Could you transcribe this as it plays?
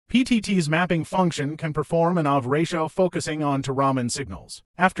PTT's mapping function can perform an OV ratio focusing onto Raman signals.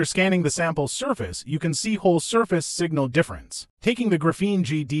 After scanning the sample surface, you can see whole surface signal difference. Taking the graphene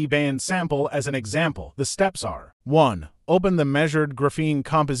GD band sample as an example, the steps are: 1. Open the measured graphene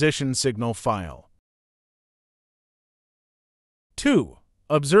composition signal file. 2.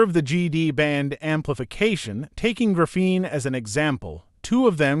 Observe the GD band amplification. Taking graphene as an example, two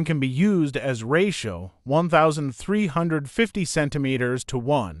of them can be used as ratio 1,350 centimeters to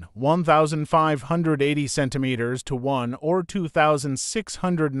 1, 1,580 centimeters to 1, or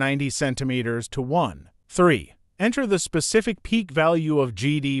 2,690 centimeters to 1. 3. Enter the specific peak value of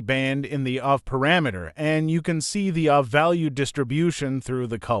GD band in the OV parameter, and you can see the OV value distribution through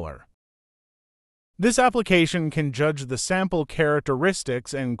the color. This application can judge the sample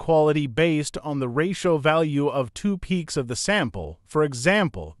characteristics and quality based on the ratio value of two peaks of the sample, for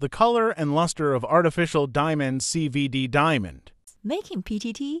example, the color and luster of artificial diamond CVD diamond. Making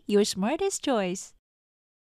PTT your smartest choice.